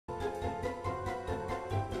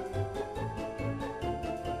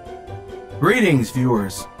Greetings,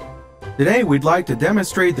 viewers. Today we'd like to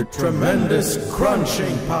demonstrate the tremendous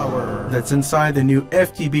crunching power that's inside the new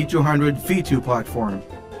FTB200 V2 platform.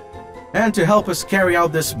 And to help us carry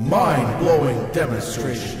out this mind-blowing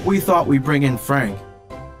demonstration, we thought we'd bring in Frank.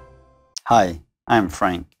 Hi, I'm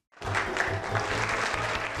Frank.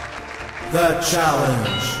 The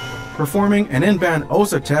challenge. Performing an in-band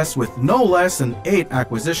OSA test with no less than 8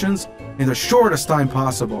 acquisitions in the shortest time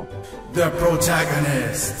possible. The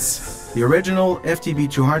protagonists. The original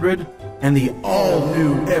FTB200 and the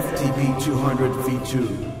all-new FTB200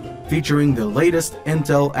 V2, featuring the latest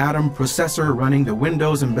Intel Atom processor running the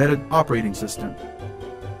Windows embedded operating system.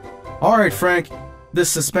 Alright Frank, this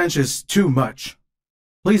suspense is too much.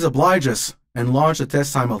 Please oblige us and launch the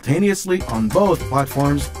test simultaneously on both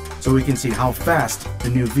platforms so we can see how fast the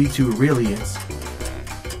new V2 really is.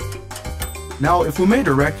 Now, if we may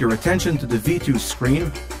direct your attention to the V2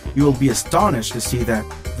 screen, you will be astonished to see that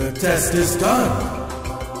the test is done.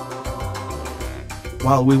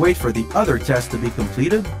 While we wait for the other test to be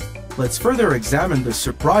completed, let's further examine the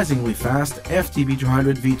surprisingly fast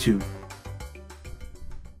FTB200 V2.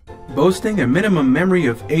 Boasting a minimum memory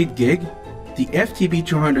of 8 GB, the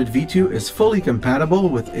FTB200 V2 is fully compatible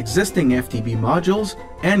with existing FTB modules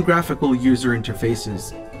and graphical user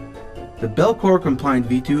interfaces. The Bellcore compliant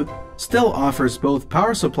V2 still offers both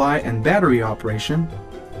power supply and battery operation,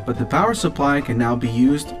 but the power supply can now be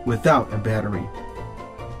used without a battery.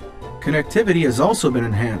 Connectivity has also been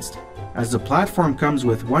enhanced, as the platform comes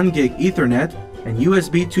with 1 gig Ethernet and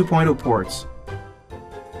USB 2.0 ports,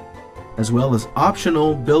 as well as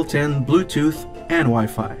optional built-in Bluetooth and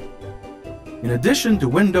Wi-Fi. In addition to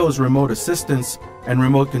Windows remote assistance and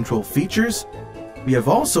remote control features, we have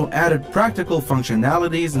also added practical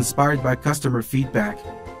functionalities inspired by customer feedback,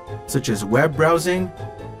 such as web browsing,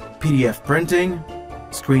 PDF printing,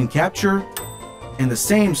 screen capture, and the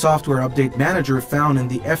same software update manager found in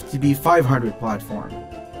the FTB500 platform.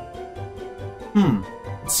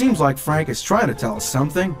 It seems like Frank is trying to tell us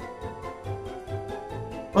something.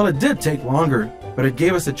 Well, it did take longer, but it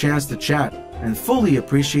gave us a chance to chat and fully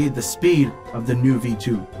appreciate the speed of the new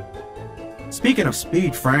V2. Speaking of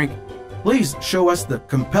speed, Frank, please show us the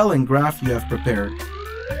compelling graph you have prepared.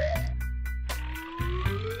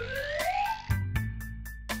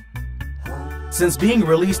 Since being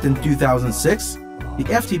released in 2006, the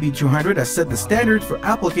FTB200 has set the standard for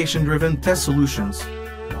application-driven test solutions,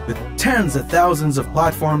 with tens of thousands of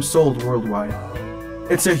platforms sold worldwide.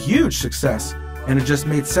 It's a huge success, and it just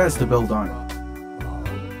made sense to build on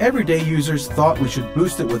it. Everyday users thought we should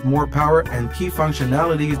boost it with more power and key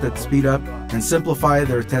functionalities that speed up and simplify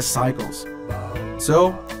their test cycles.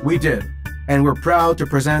 So, we did, and we're proud to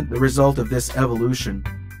present the result of this evolution.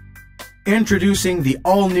 Introducing the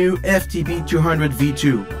all-new FTB200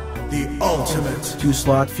 V2, the ultimate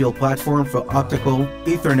 2-slot field platform for optical,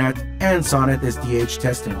 Ethernet, and SONET SDH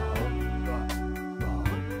testing.